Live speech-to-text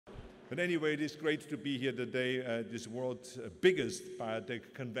But anyway, it is great to be here today at this world's biggest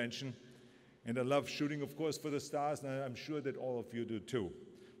biotech convention. And I love shooting, of course, for the stars, and I'm sure that all of you do too.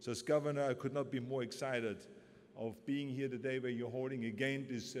 So as governor, I could not be more excited of being here today where you're holding again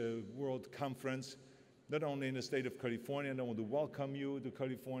this World Conference, not only in the state of California, and I want to welcome you to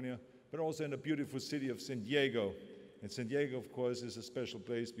California, but also in the beautiful city of San Diego. And San Diego, of course, is a special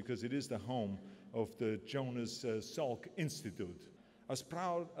place because it is the home of the Jonas Salk Institute. As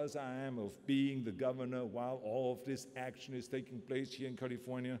proud as I am of being the governor while all of this action is taking place here in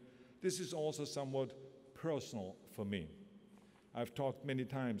California, this is also somewhat personal for me. I've talked many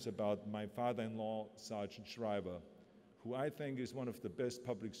times about my father-in-law, Sergeant Schreiber, who I think is one of the best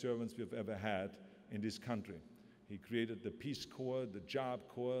public servants we've ever had in this country. He created the Peace Corps, the Job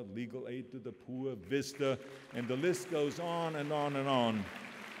Corps, legal aid to the poor, VISTA, and the list goes on and on and on.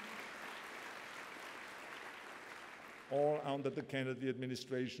 All under the Kennedy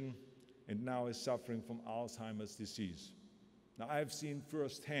administration, and now is suffering from Alzheimer's disease. Now, I've seen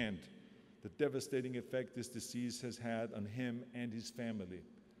firsthand the devastating effect this disease has had on him and his family.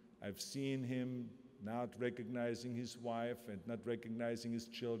 I've seen him not recognizing his wife and not recognizing his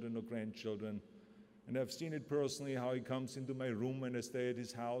children or grandchildren. And I've seen it personally, how he comes into my room when I stay at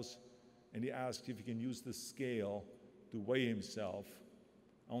his house, and he asks if he can use the scale to weigh himself,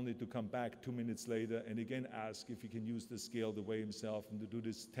 only to come back 2 minutes later and again ask if he can use the scale to weigh himself and to do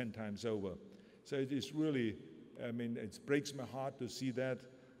this 10 times over. So it is really, it breaks my heart to see that.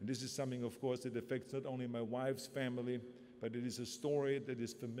 And this is something, of course, that affects not only my wife's family, but it is a story that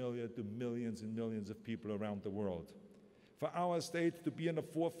is familiar to millions and millions of people around the world. For our state to be in the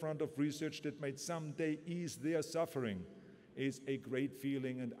forefront of research that might someday ease their suffering is a great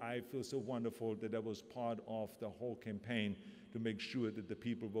feeling, and I feel so wonderful that I was part of the whole campaign to make sure that the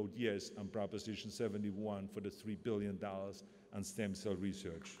people vote yes on Proposition 71 for the $3 billion on stem cell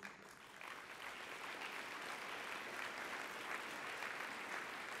research.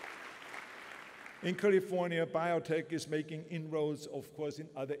 In California, biotech is making inroads, of course, in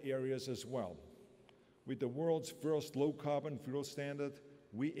other areas as well. With the world's first low-carbon fuel standard,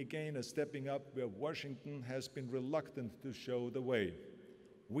 we again are stepping up where Washington has been reluctant to show the way.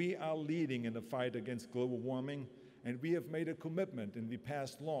 We are leading in the fight against global warming, and we have made a commitment, and we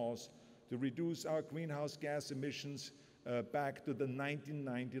passed laws to reduce our greenhouse gas emissions back to the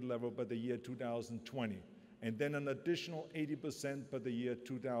 1990 level by the year 2020, and then an additional 80% by the year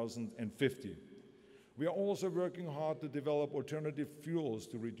 2050. We are also working hard to develop alternative fuels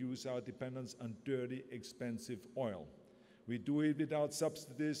to reduce our dependence on dirty, expensive oil. We do it without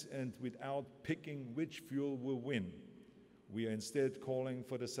subsidies and without picking which fuel will win. We are instead calling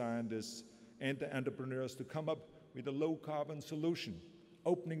for the scientists and the entrepreneurs to come up with a low-carbon solution,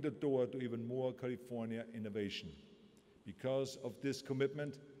 opening the door to even more California innovation. Because of this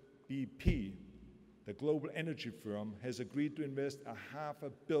commitment, BP, the global energy firm, has agreed to invest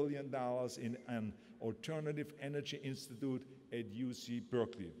 $500 million in an alternative energy institute at UC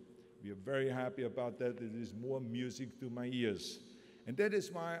Berkeley. We are very happy about that. It is more music to my ears. And that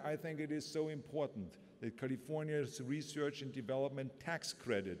is why I think it is so important that California's research and development tax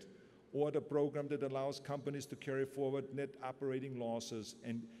credit, or the program that allows companies to carry forward net operating losses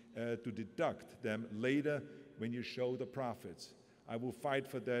and to deduct them later when you show the profits. I will fight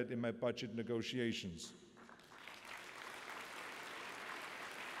for that in my budget negotiations.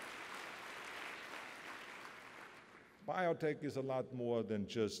 Biotech is a lot more than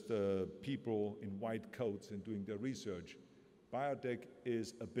just people in white coats and doing their research. Biotech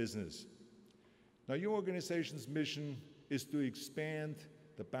is a business. Now, your organization's mission is to expand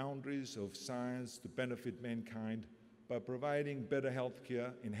the boundaries of science to benefit mankind by providing better health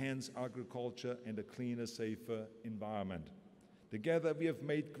care, enhanced agriculture, and a cleaner, safer environment. Together, we have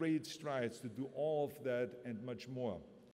made great strides to do all of that and much more.